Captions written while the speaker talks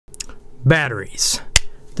batteries.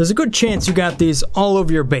 There's a good chance you got these all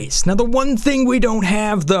over your base. Now the one thing we don't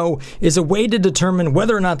have though is a way to determine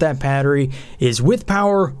whether or not that battery is with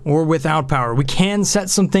power or without power. We can set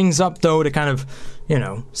some things up though to kind of, you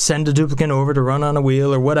know, send a duplicate over to run on a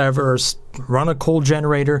wheel or whatever, or run a coal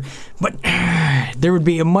generator, but there would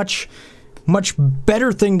be a much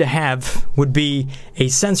better thing to have would be a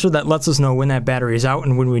sensor that lets us know when that battery is out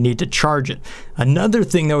and when we need to charge it. Another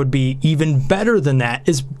thing that would be even better than that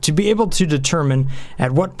is to be able to determine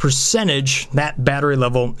at what percentage that battery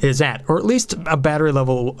level is at, or at least a battery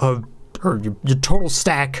level of, or your total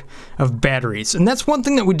stack of batteries. And that's one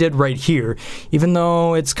thing that we did right here, even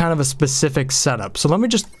though it's kind of a specific setup. So let me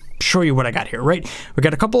just show you what I got here, right? We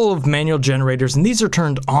got a couple of manual generators, and these are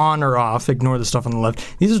turned on or off. Ignore the stuff on the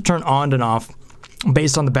left. These are turned on and off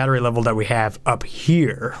based on the battery level that we have up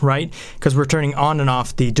here, right? Because we're turning on and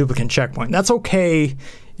off the duplicate checkpoint. That's okay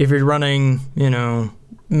if you're running, you know,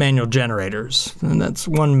 manual generators, and that's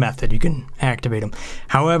one method. You can activate them.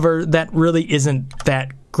 However, that really isn't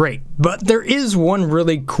that great. But there is one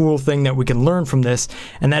really cool thing that we can learn from this,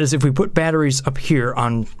 and that is if we put batteries up here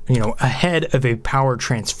on, you know, ahead of a power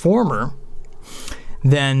transformer,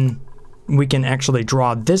 then we can actually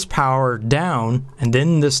draw this power down, and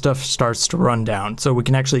then this stuff starts to run down. So we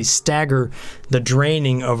can actually stagger the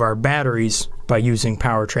draining of our batteries by using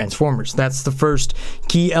power transformers. That's the first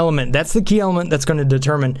key element. That's the key element that's going to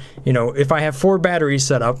determine, you know, if I have 4 batteries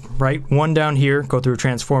set up, right? One down here, go through a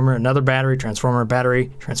transformer, another battery, transformer,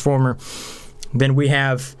 battery, transformer. Then we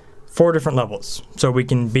have 4 different levels. So we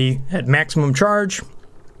can be at maximum charge,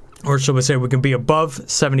 or shall we say we can be above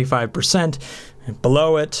 75%, and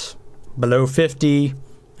below it, below 50,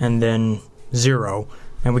 and then 0.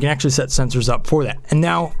 And we can actually set sensors up for that. And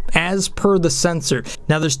now, as per the sensor,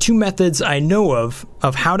 now there's 2 methods I know of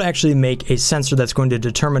how to actually make a sensor that's going to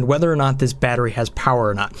determine whether or not this battery has power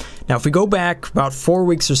or not. Now, if we go back about 4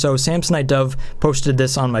 weeks or so, Samsonite Dove posted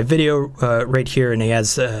this on my video right here, and he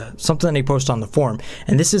has something that he posted on the forum.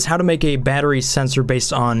 And this is how to make a battery sensor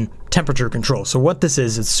based on temperature control. So what this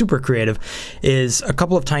is, it's super creative, is a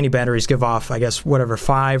couple of tiny batteries give off, I guess, whatever,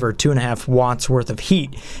 5 or 2.5 watts worth of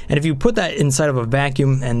heat. And if you put that inside of a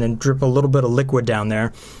vacuum and then drip a little bit of liquid down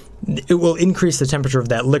there, it will increase the temperature of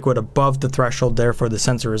that liquid above the threshold. Therefore, the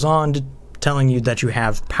sensor is on, telling you that you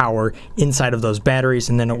have power inside of those batteries,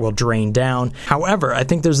 and then it will drain down. However, I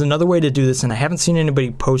think there's another way to do this, and I haven't seen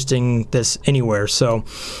anybody posting this anywhere. So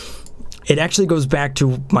it actually goes back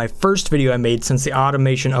to my first video I made since the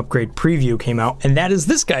automation upgrade preview came out, and that is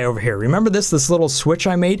this guy over here. Remember this little switch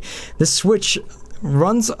I made? This switch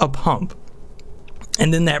runs a pump,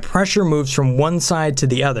 and then that pressure moves from one side to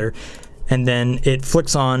the other, and then it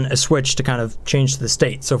flicks on a switch to kind of change the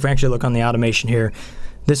state. So if we actually look on the automation here,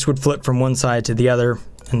 this would flip from one side to the other,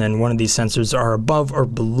 and then one of these sensors are above or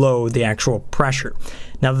below the actual pressure.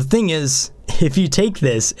 Now the thing is, if you take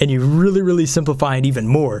this and you really simplify it even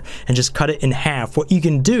more and just cut it in half, what you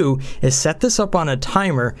can do is set this up on a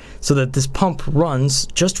timer so that this pump runs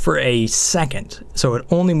just for a second. So it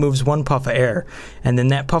only moves 1 puff of air, and then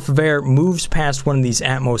that puff of air moves past one of these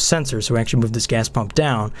Atmos sensors. So we actually move this gas pump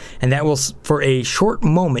down, and that will, for a short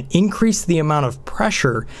moment, increase the amount of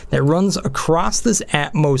pressure that runs across this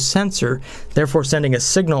Atmos sensor, therefore sending a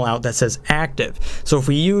signal out that says active. So if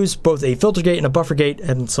we use both a filter gate and a buffer gate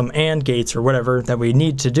and some AND gates or whatever that we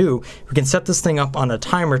need to do, we can set this thing up on a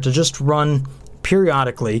timer to just run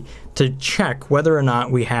periodically to check whether or not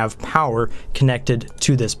we have power connected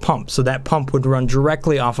to this pump. So that pump would run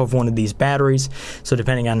directly off of one of these batteries. So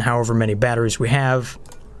depending on however many batteries we have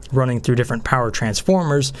running through different power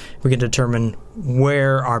transformers, we can determine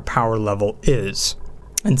where our power level is.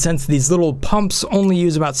 And since these little pumps only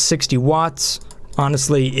use about 60 watts,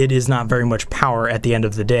 honestly, it is not very much power at the end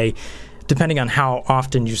of the day, depending on how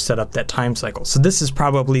often you set up that time cycle. So this is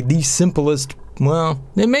probably the simplest, well,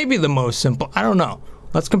 it may be the most simple, I don't know.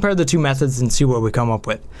 Let's compare the 2 methods and see what we come up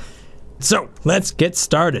with. So let's get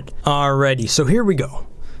started. Alrighty, so here we go.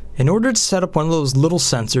 In order to set up one of those little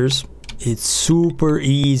sensors, it's super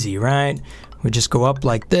easy, right? We just go up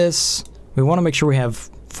like this. We want to make sure we have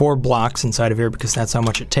 4 blocks inside of here because that's how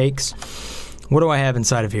much it takes. What do I have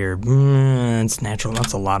inside of here? It's natural,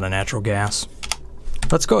 that's a lot of natural gas.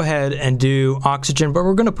 Let's go ahead and do oxygen, but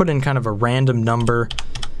we're going to put in kind of a random number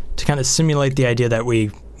to kind of simulate the idea that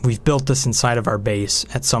we've built this inside of our base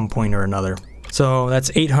at some point or another. So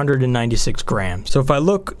that's 896 grams. So if I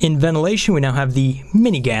look in ventilation, we now have the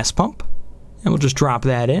mini gas pump, and we'll just drop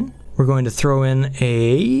that in. We're going to throw in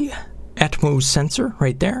a Atmos sensor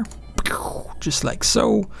right there, just like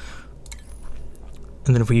so.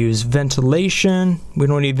 And then if we use ventilation, we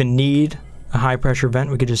don't even need a high pressure vent.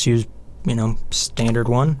 We could just use you know, standard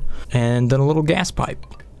one, and then a little gas pipe.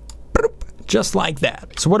 Just like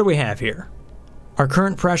that. So what do we have here? Our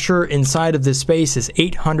current pressure inside of this space is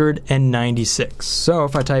 896. So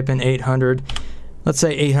if I type in 800, let's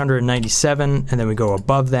say 897, and then we go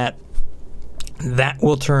above that, that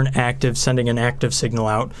will turn active, sending an active signal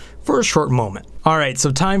out for a short moment. All right,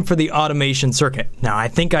 so time for the automation circuit. Now, I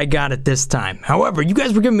think I got it this time. However, you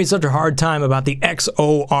guys were giving me such a hard time about the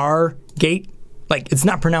XOR gate. Like, it's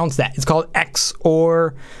not pronounced that. It's called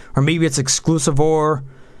XOR, or maybe it's exclusive or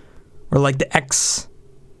like the X.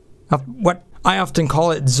 What? I often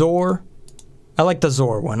call it XOR. I like the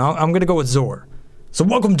XOR one. I'm going to go with XOR. So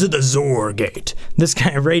welcome to the XOR gate. This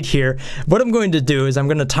guy right here. What I'm going to do is I'm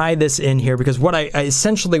going to tie this in here because what I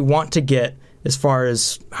essentially want to get as far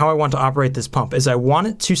as how I want to operate this pump is I want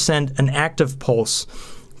it to send an active pulse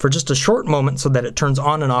for just a short moment so that it turns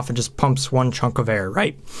on and off and just pumps one chunk of air,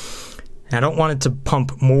 right? And I don't want it to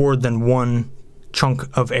pump more than one chunk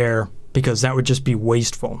of air because that would just be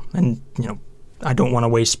wasteful. And, you know, I don't want to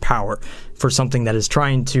waste power for something that is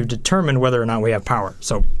trying to determine whether or not we have power.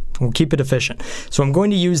 So we'll keep it efficient. So I'm going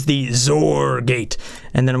to use the XOR gate,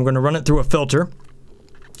 and then I'm going to run it through a filter.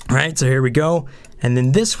 All right, so here we go. And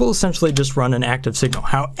then this will essentially just run an active signal.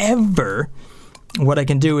 However, what I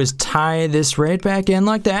can do is tie this right back in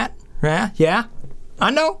like that. Yeah,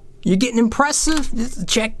 I know. You're getting impressive.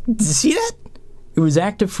 Check. See that? It was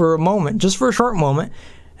active for a moment, just for a short moment,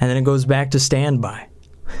 and then it goes back to standby.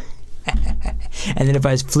 And then if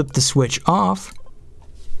I flip the switch off,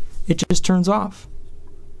 it just turns off.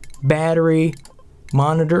 Battery,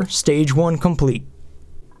 monitor, stage 1 complete.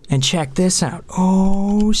 And check this out.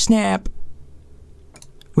 Oh, snap.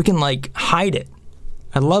 We can, like, hide it.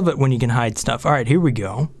 I love it when you can hide stuff. All right, here we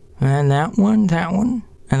go. And that one, and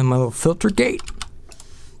then my little filter gate.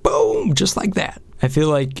 Boom, just like that. I feel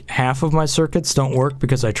like half of my circuits don't work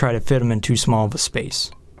because I try to fit them in too small of a space.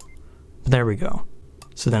 But there we go.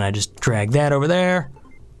 So then I just drag that over there.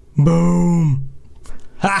 Boom.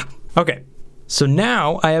 Ha! Okay. So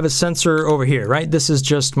now I have a sensor over here, right? This is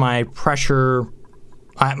just my pressure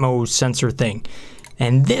atmo sensor thing.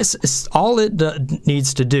 And this is all it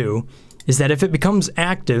needs to do is that if it becomes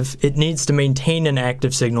active, it needs to maintain an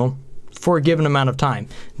active signal for a given amount of time.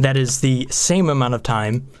 That is the same amount of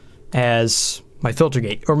time as my filter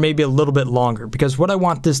gate, or maybe a little bit longer, because what I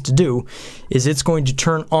want this to do is it's going to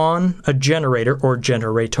turn on a generator or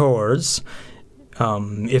generators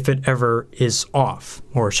if it ever is off,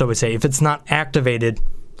 or shall we say, if it's not activated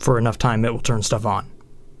for enough time, it will turn stuff on.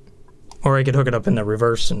 Or I could hook it up in the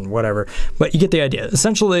reverse and whatever, but you get the idea.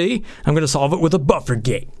 Essentially, I'm going to solve it with a buffer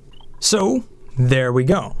gate. So there we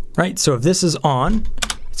go, right? So if this is on,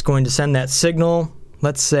 it's going to send that signal,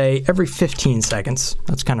 let's say every 15 seconds.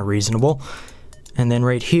 That's kind of reasonable. And then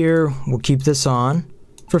right here, we'll keep this on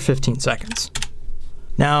for 15 seconds.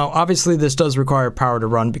 Now, obviously this does require power to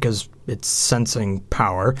run because it's sensing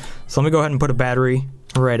power. So let me go ahead and put a battery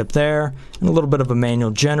right up there and a little bit of a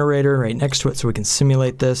manual generator right next to it so we can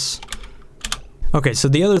simulate this. Okay, so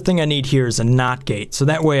the other thing I need here is a NOT gate. So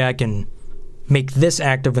that way I can make this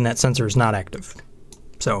active when that sensor is not active.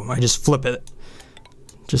 So I just flip it,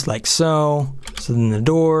 just like so. So then the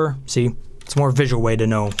door, see, it's a more visual way to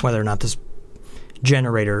know whether or not this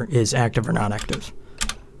generator is active or not active.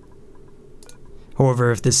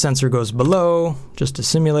 However, if this sensor goes below, just to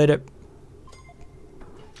simulate it,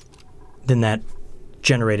 then that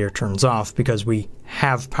generator turns off because we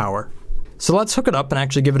have power. So let's hook it up and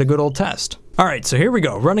actually give it a good old test. All right, so here we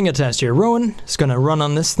go, running a test here. Rowan is gonna run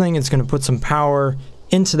on this thing. It's gonna put some power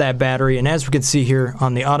into that battery. And as we can see here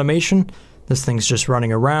on the automation, this thing's just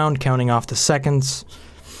running around, counting off the seconds.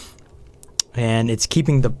 And it's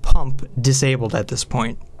keeping the pump disabled at this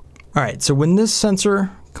point. All right, so when this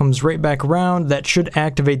sensor comes right back around, that should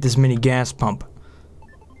activate this mini gas pump.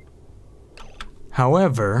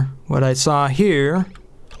 However, what I saw here,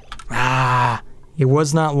 it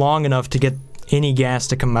was not long enough to get any gas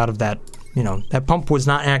to come out of that. You know, that pump was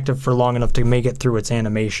not active for long enough to make it through its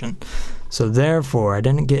animation. So therefore, I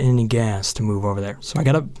didn't get any gas to move over there. So I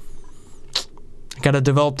gotta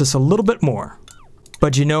develop this a little bit more.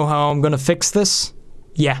 But you know how I'm gonna fix this?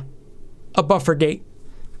 Yeah, a buffer gate.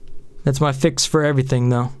 That's my fix for everything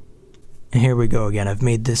though. And here we go again. I've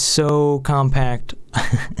made this so compact.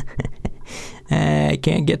 I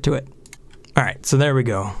can't get to it. All right, so there we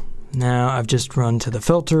go. Now I've just run to the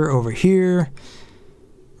filter over here,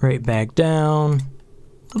 right back down.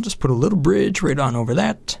 I'll just put a little bridge right on over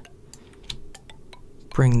that.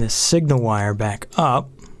 Bring this signal wire back up.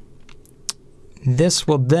 This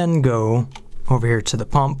will then go over here to the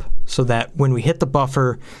pump so that when we hit the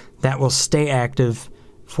buffer, that will stay active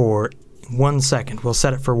for 1 second. We'll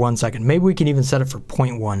set it for 1 second. Maybe we can even set it for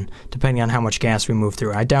 0.1, depending on how much gas we move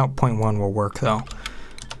through. I doubt 0.1 will work, though.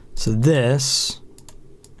 So this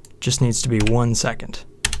just needs to be 1 second.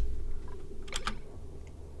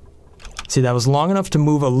 See, that was long enough to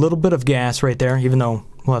move a little bit of gas right there, even though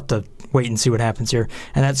we'll have to wait and see what happens here.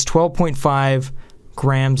 And that's 12.5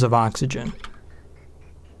 grams of oxygen.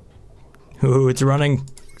 Ooh, it's running.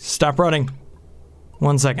 Stop running.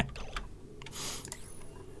 1 second.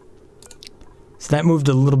 So that moved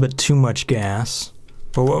a little bit too much gas.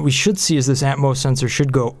 But what we should see is this Atmos sensor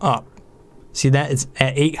should go up. See, that is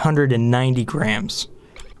at 890 grams.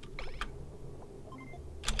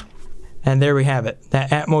 And there we have it. That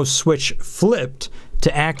Atmos switch flipped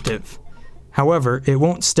to active. However, it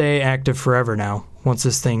won't stay active forever now once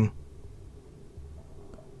this thing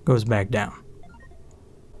goes back down.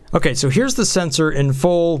 Okay, so here's the sensor in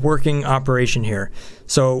full working operation here.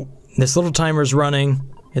 So this little timer's running.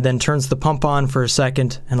 It then turns the pump on for a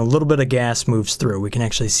second, and a little bit of gas moves through. We can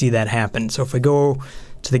actually see that happen. So if we go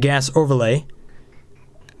to the gas overlay,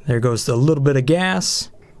 there goes a little bit of gas,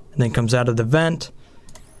 and then comes out of the vent,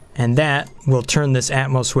 and that will turn this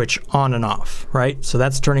Atmos switch on and off, right? So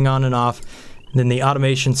that's turning on and off. And then the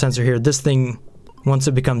automation sensor here, this thing, once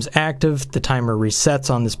it becomes active, the timer resets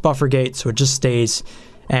on this buffer gate, so it just stays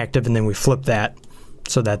active, and then we flip that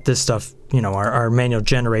so that this stuff, you know, our manual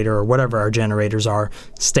generator or whatever our generators are,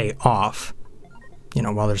 stay off, you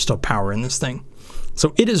know, while there's still power in this thing.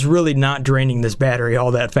 So it is really not draining this battery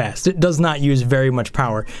all that fast. It does not use very much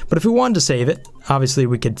power, but if we wanted to save it, obviously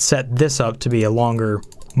we could set this up to be a longer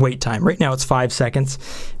wait time. Right now it's 5 seconds.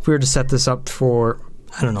 If we were to set this up for,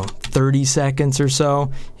 I don't know, 30 seconds or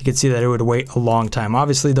so, you could see that it would wait a long time.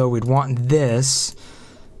 Obviously though, we'd want this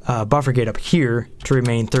buffer gate up here to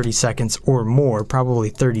remain 30 seconds or more, probably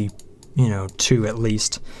 32 at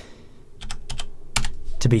least,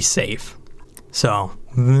 to be safe. So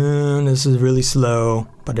this is really slow,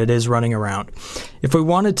 but it is running around. If we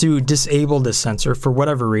wanted to disable this sensor for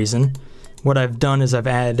whatever reason, what I've done is I've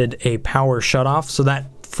added a power shutoff, so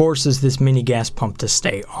that forces this mini gas pump to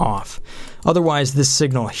stay off. Otherwise, this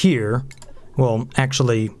signal here will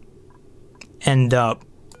actually end up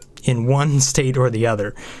in one state or the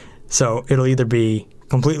other. So it'll either be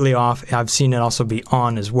completely off. I've seen it also be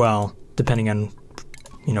on as well, depending on,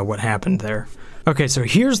 you know, what happened there. Okay, so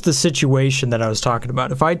here's the situation that I was talking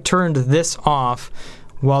about. If I turned this off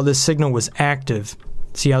while this signal was active,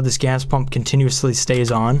 see how this gas pump continuously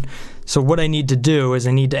stays on? So what I need to do is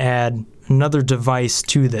I need to add another device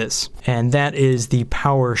to this, and that is the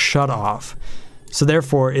power shutoff. So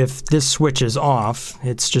therefore, if this switch is off,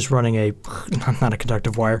 it's just running a, not a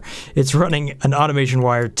conductive wire, it's running an automation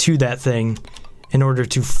wire to that thing in order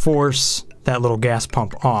to force that little gas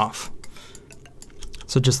pump off.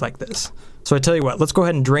 So just like this. So I tell you what, let's go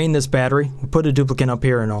ahead and drain this battery. We'll put a duplicate up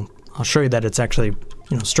here and I'll show you that it's actually,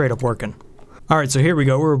 you know, straight up working. Alright, so here we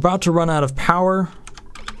go. We're about to run out of power.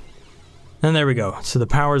 And there we go. So the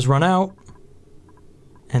power's run out.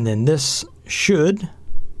 And then this should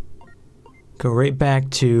go right back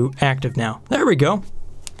to active now. There we go.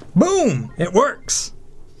 Boom! It works!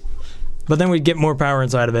 But then we get more power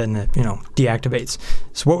inside of it and it, you know, deactivates.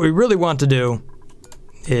 So what we really want to do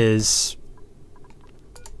is,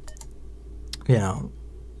 you know,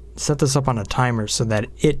 set this up on a timer so that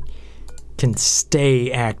it can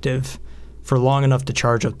stay active for long enough to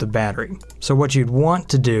charge up the battery. So what you'd want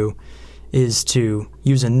to do is to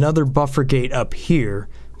use another buffer gate up here,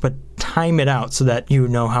 but time it out so that you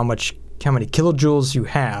know how many kilojoules you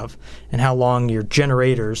have and how long your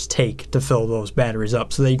generators take to fill those batteries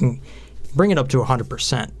up, so that you can bring it up to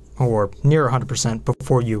 100% or near 100%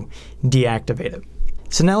 before you deactivate it.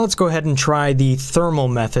 So now let's go ahead and try the thermal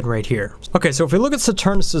method right here. Okay, so if we look at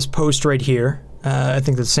Saturnus's post right here, I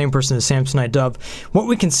think the same person as Samsonite Dove, what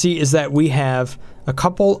we can see is that we have a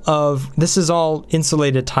couple of, this is all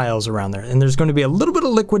insulated tiles around there, and there's going to be a little bit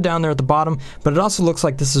of liquid down there at the bottom, but it also looks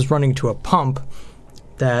like this is running to a pump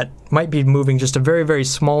that might be moving just a very, very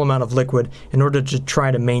small amount of liquid in order to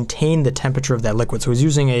try to maintain the temperature of that liquid. So he's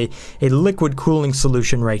using a liquid cooling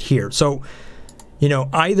solution right here. So, you know,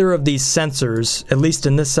 either of these sensors, at least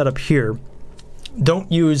in this setup here,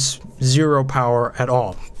 don't use zero power at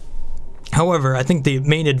all. However, I think the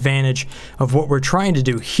main advantage of what we're trying to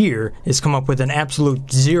do here is come up with an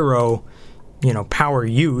absolute zero, you know, power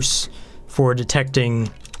use for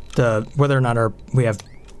detecting whether or not we have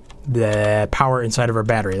the power inside of our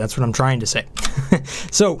battery. That's what I'm trying to say.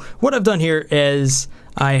 So what I've done here is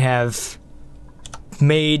I have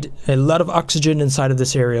made a lot of oxygen inside of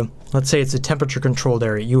this area. Let's say it's a temperature controlled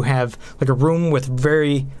area. You have like a room with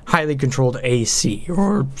very highly controlled AC,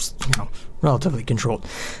 or, you know, relatively controlled.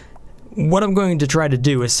 what I'm going to try to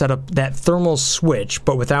do is set up that thermal switch,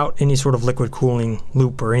 but without any sort of liquid cooling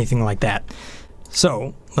loop or anything like that.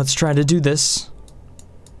 So let's try to do this.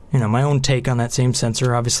 You know, my own take on that same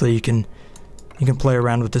sensor. Obviously, you can play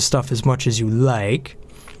around with this stuff as much as you like.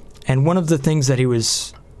 And one of the things that he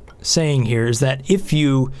was saying here is that if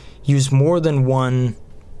you use more than one,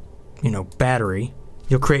 you know, battery,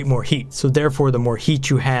 you'll create more heat. So therefore, the more heat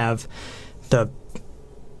you have, the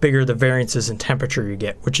bigger the variances in temperature you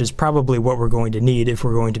get, which is probably what we're going to need if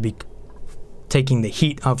we're going to be taking the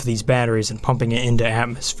heat of these batteries and pumping it into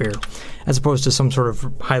atmosphere, as opposed to some sort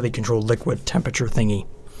of highly controlled liquid temperature thingy.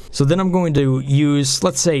 So then I'm going to use,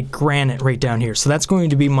 let's say, granite right down here. So that's going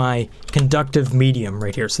to be my conductive medium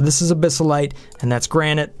right here. So this is abyssallite, and that's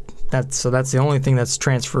granite. So that's the only thing that's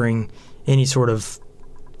transferring any sort of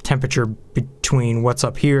temperature between what's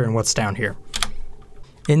up here and what's down here.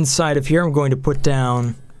 Inside of here, I'm going to put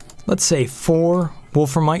down, let's say, 4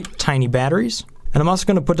 wolframite tiny batteries. And I'm also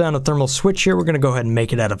going to put down a thermal switch here. We're going to go ahead and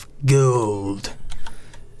make it out of gold,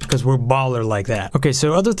 because we're baller like that. Okay,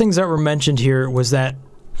 so other things that were mentioned here was that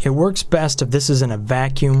it works best if this is in a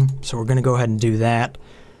vacuum. So we're going to go ahead and do that.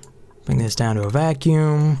 Bring this down to a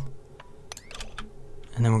vacuum.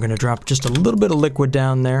 And then we're going to drop just a little bit of liquid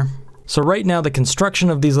down there. So right now, the construction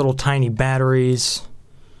of these little tiny batteries,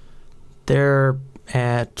 they're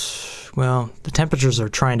at, well, the temperatures are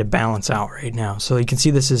trying to balance out right now. So you can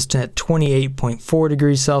see this is at 28.4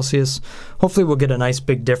 degrees Celsius. Hopefully we'll get a nice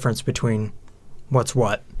big difference between what's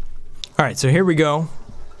what. All right, so here we go.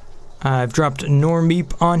 I've dropped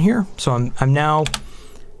Normeep on here. So I'm now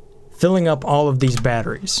filling up all of these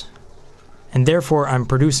batteries. And therefore I'm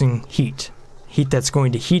producing heat. Heat that's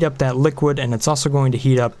going to heat up that liquid, and it's also going to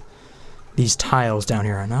heat up these tiles down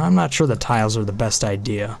here. Now, I'm not sure the tiles are the best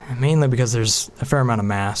idea, mainly because there's a fair amount of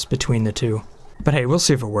mass between the two. But hey, we'll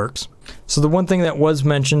see if it works. So the one thing that was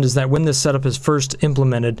mentioned is that when this setup is first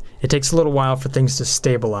implemented, it takes a little while for things to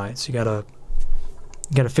stabilize. You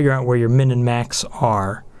gotta figure out where your min and max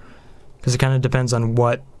are, because it kind of depends on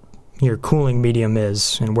what your cooling medium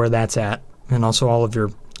is and where that's at, and also all of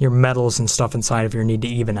your metals and stuff inside of here need to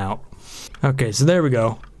even out. Okay, so there we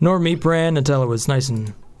go. Normeep ran until it was nice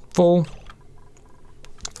and full.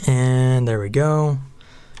 And there we go.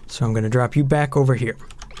 So I'm going to drop you back over here.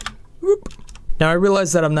 Whoop. Now I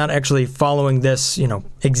realize that I'm not actually following this, you know,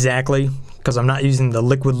 exactly, because I'm not using the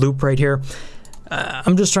liquid loop right here.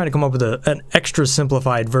 I'm just trying to come up with an extra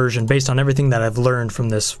simplified version based on everything that I've learned from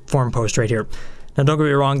this forum post right here. Now don't get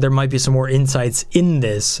me wrong, there might be some more insights in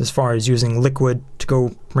this as far as using liquid to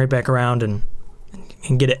go right back around and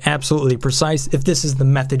get it absolutely precise. If this is the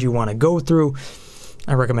method you want to go through,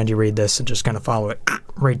 I recommend you read this and just kind of follow it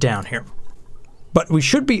right down here. But we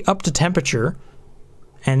should be up to temperature,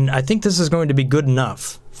 and I think this is going to be good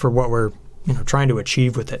enough for what we're, you know, trying to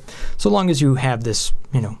achieve with it. So long as you have this,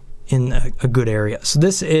 you know, in a good area. So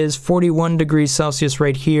this is 41 degrees Celsius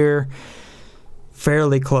right here,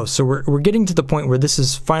 fairly close. So we're getting to the point where this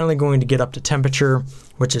is finally going to get up to temperature,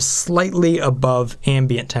 which is slightly above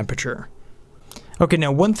ambient temperature. Okay,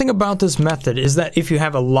 now one thing about this method is that if you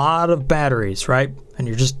have a lot of batteries, right, and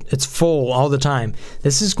it's full all the time,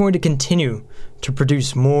 this is going to continue to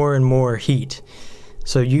produce more and more heat.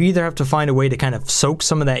 So you either have to find a way to kind of soak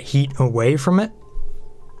some of that heat away from it,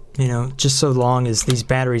 you know, just so long as these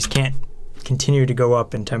batteries can't continue to go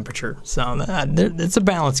up in temperature. So it's a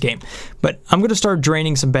balance game. But I'm going to start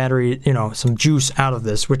draining some battery, you know, some juice out of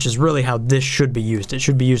this, which is really how this should be used. It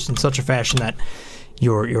should be used in such a fashion that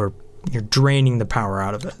you're draining the power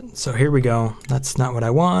out of it. So here we go. That's not what I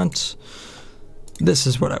want. This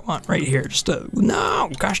is what I want right here. No,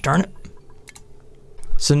 gosh darn it.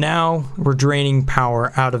 So now we're draining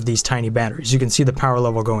power out of these tiny batteries. You can see the power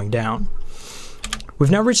level going down.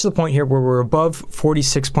 We've now reached the point here where we're above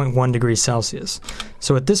 46.1 degrees Celsius.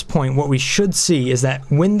 So at this point, what we should see is that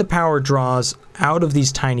when the power draws out of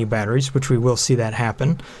these tiny batteries, which we will see that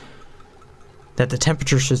happen, that the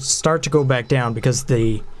temperature should start to go back down, because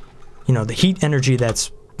the heat energy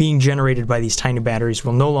that's being generated by these tiny batteries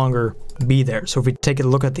will no longer be there. So if we take a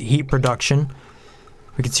look at the heat production,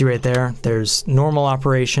 we can see right there, there's normal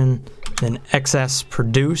operation, then excess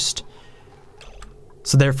produced.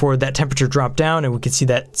 So therefore that temperature dropped down, and we can see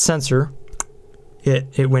that sensor,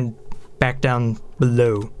 it went back down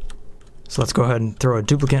below. So let's go ahead and throw a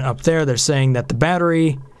duplicate up there. They're saying that the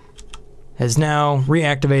battery has now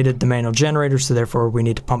reactivated the manual generator, so therefore we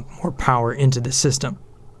need to pump more power into the system.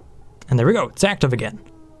 And there we go, it's active again.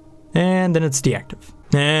 And then it's deactive.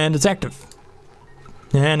 And it's active.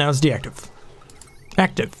 And now it's deactive.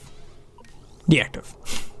 Active. Deactive.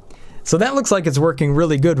 So that looks like it's working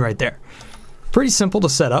really good right there. Pretty simple to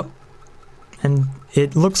set up. And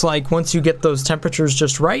it looks like once you get those temperatures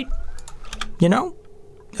just right, you know,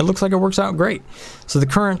 it looks like it works out great. So the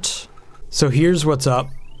current, so here's what's up,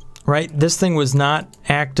 right? This thing was not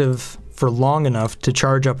active for long enough to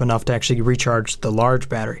charge up enough to actually recharge the large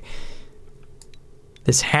battery.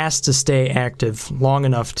 This has to stay active long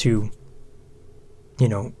enough to, you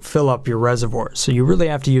know, fill up your reservoir. So you really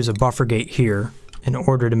have to use a buffer gate here in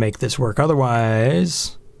order to make this work.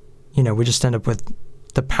 Otherwise, you know, we just end up with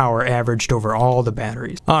the power averaged over all the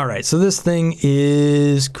batteries. All right, so this thing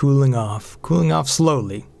is cooling off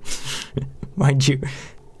slowly. Mind you,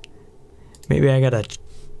 maybe I gotta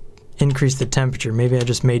increase the temperature. Maybe I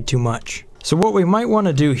just made too much. So what we might want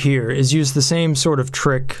to do here is use the same sort of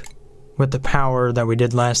trick with the power that we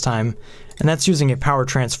did last time, and that's using a power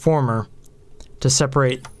transformer to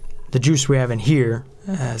separate the juice we have in here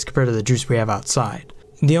as compared to the juice we have outside.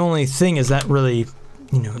 The only thing is that really,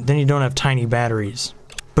 you know, then you don't have tiny batteries,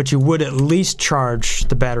 but you would at least charge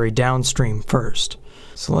the battery downstream first.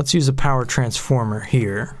 So let's use a power transformer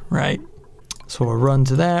here, right? So we'll run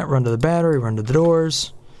to that, run to the battery, run to the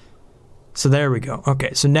doors. So there we go.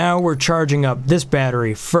 Okay, so now we're charging up this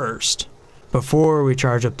battery first before we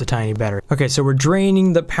charge up the tiny battery. Okay, so we're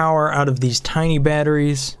draining the power out of these tiny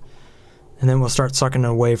batteries, and then we'll start sucking it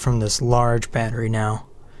away from this large battery now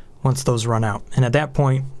once those run out. And at that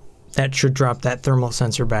point, that should drop that thermal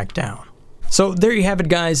sensor back down. So there you have it,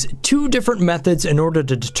 guys. 2 different methods in order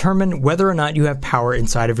to determine whether or not you have power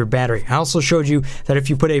inside of your battery. I also showed you that if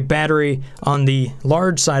you put a battery on the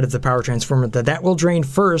large side of the power transformer, that will drain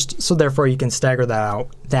first, so therefore you can stagger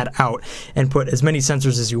that out and put as many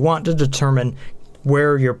sensors as you want to determine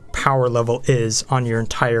where your power level is on your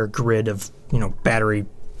entire grid of, you know, battery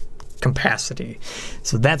capacity.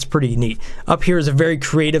 So that's pretty neat. Up here is a very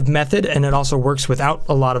creative method, and it also works without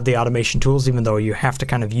a lot of the automation tools, even though you have to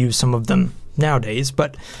kind of use some of them nowadays.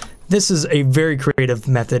 But this is a very creative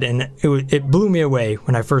method, and it blew me away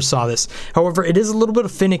when I first saw this. However, it is a little bit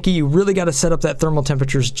finicky. You really got to set up that thermal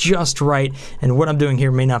temperatures just right, and what I'm doing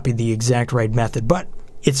here may not be the exact right method, but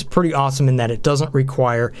it's pretty awesome in that it doesn't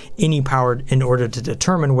require any power in order to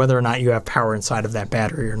determine whether or not you have power inside of that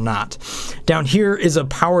battery or not. Down here is a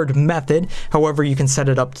powered method. However, you can set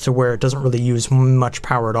it up to where it doesn't really use much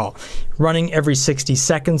power at all. Running every 60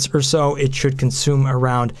 seconds or so, it should consume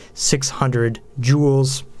around 600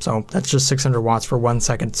 joules. So that's just 600 watts for 1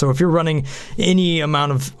 second. So if you're running any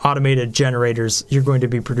amount of automated generators, you're going to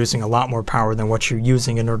be producing a lot more power than what you're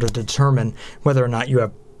using in order to determine whether or not you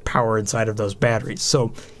have power inside of those batteries.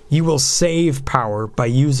 So you will save power by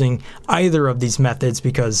using either of these methods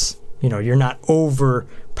because, you know, you're not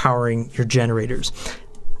overpowering your generators.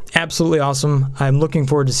 Absolutely awesome. I'm looking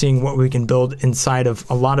forward to seeing what we can build inside of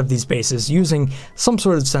a lot of these bases using some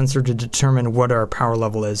sort of sensor to determine what our power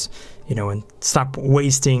level is, you know, and stop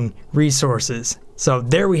wasting resources. So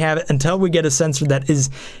there we have it. Until we get a sensor that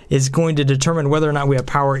is going to determine whether or not we have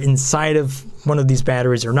power inside of one of these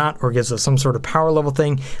batteries or not, or gives us some sort of power level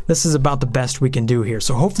thing, this is about the best we can do here.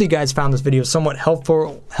 So hopefully you guys found this video somewhat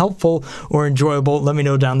helpful or enjoyable. Let me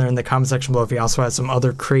know down there in the comment section below if you also have some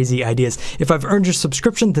other crazy ideas. If I've earned your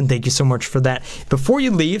subscription, then thank you so much for that. Before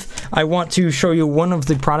you leave, I want to show you one of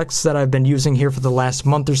the products that I've been using here for the last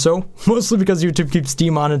month or so, mostly because YouTube keeps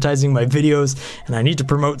demonetizing my videos, and I need to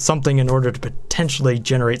promote something in order to potentially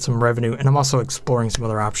generate some revenue, and I'm also exploring some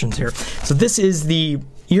other options here. So this is the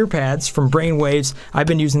ear pads from Brainwaves. I've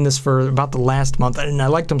been using this for about the last month, and I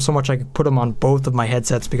liked them so much I could put them on both of my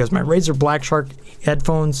headsets because my Razer Black Shark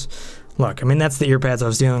headphones, look, I mean, that's the ear pads I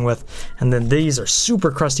was dealing with, and then these are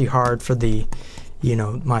super crusty hard for the, you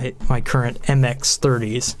know, my current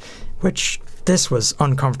MX30s, which this was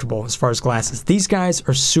uncomfortable as far as glasses. These guys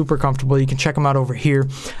are super comfortable. You can check them out over here.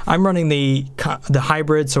 I'm running the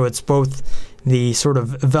hybrid, so it's both the sort of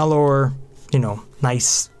velour, you know,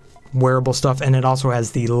 nice wearable stuff, and it also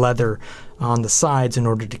has the leather on the sides in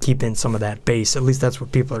order to keep in some of that bass. At least that's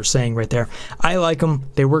what people are saying right there. I like them.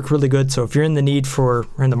 They work really good. So if you're in the need for,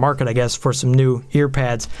 or in the market, I guess, for some new ear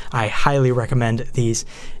pads, I highly recommend these.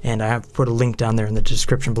 And I have put a link down there in the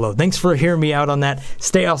description below. Thanks for hearing me out on that.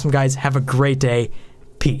 Stay awesome, guys. Have a great day.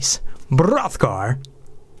 Peace. Brothgar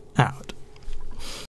out.